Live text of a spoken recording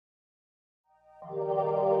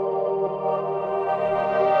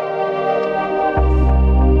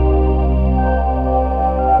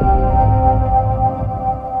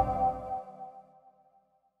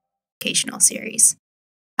series.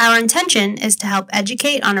 Our intention is to help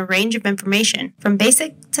educate on a range of information, from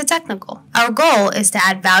basic to technical. Our goal is to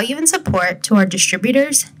add value and support to our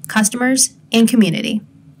distributors, customers, and community.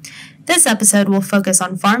 This episode will focus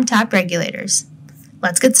on farm tap regulators.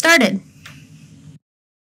 Let's get started.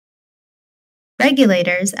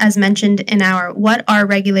 Regulators, as mentioned in our What Are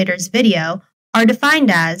Regulators video, are defined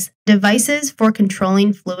as devices for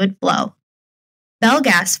controlling fluid flow.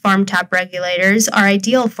 Belgas farm tap regulators are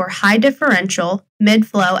ideal for high differential,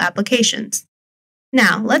 mid-flow applications.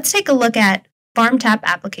 Now, let's take a look at farm tap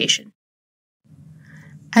application.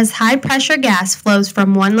 As high-pressure gas flows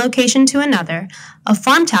from one location to another, a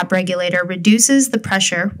farm tap regulator reduces the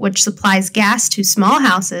pressure which supplies gas to small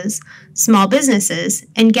houses, small businesses,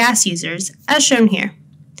 and gas users, as shown here.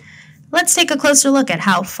 Let's take a closer look at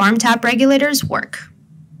how farm tap regulators work.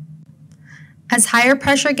 As higher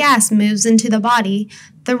pressure gas moves into the body,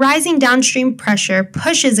 the rising downstream pressure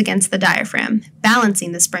pushes against the diaphragm,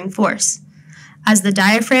 balancing the spring force. As the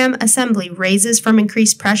diaphragm assembly raises from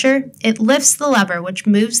increased pressure, it lifts the lever which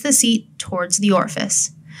moves the seat towards the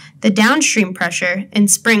orifice. The downstream pressure and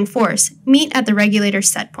spring force meet at the regulator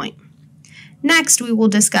set point. Next, we will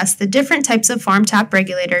discuss the different types of farm tap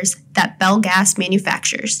regulators that Belgas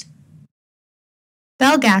manufactures.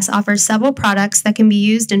 Belgas offers several products that can be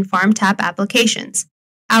used in farm tap applications.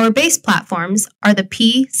 Our base platforms are the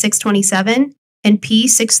P627 and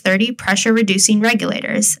P630 pressure reducing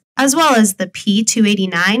regulators, as well as the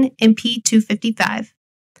P289 and P255.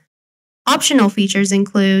 Optional features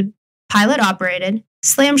include pilot-operated,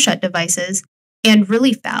 slam-shut devices, and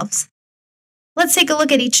relief valves. Let's take a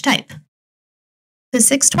look at each type. The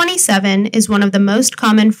 627 is one of the most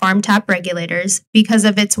common farm tap regulators because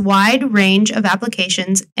of its wide range of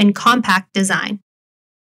applications and compact design.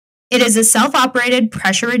 It is a self-operated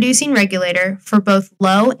pressure-reducing regulator for both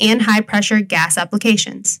low and high-pressure gas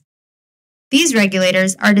applications. These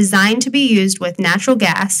regulators are designed to be used with natural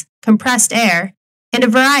gas, compressed air, and a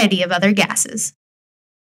variety of other gases.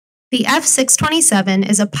 The F627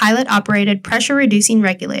 is a pilot-operated pressure-reducing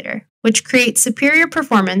regulator, which creates superior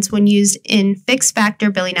performance when used in fixed-factor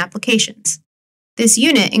billing applications. This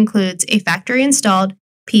unit includes a factory-installed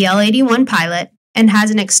PL81 pilot and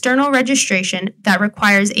has an external registration that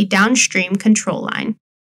requires a downstream control line.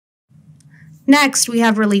 Next, we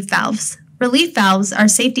have relief valves. Relief valves are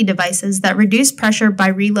safety devices that reduce pressure by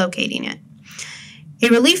relocating it. A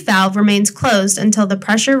relief valve remains closed until the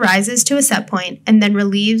pressure rises to a set point and then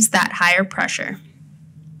relieves that higher pressure.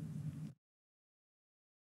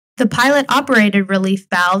 The pilot-operated relief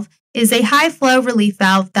valve is a high-flow relief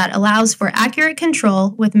valve that allows for accurate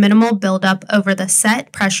control with minimal buildup over the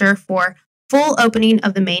set pressure for full opening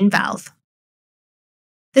of the main valve.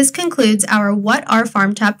 This concludes our What Are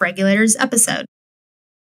Farm Tap Regulators episode.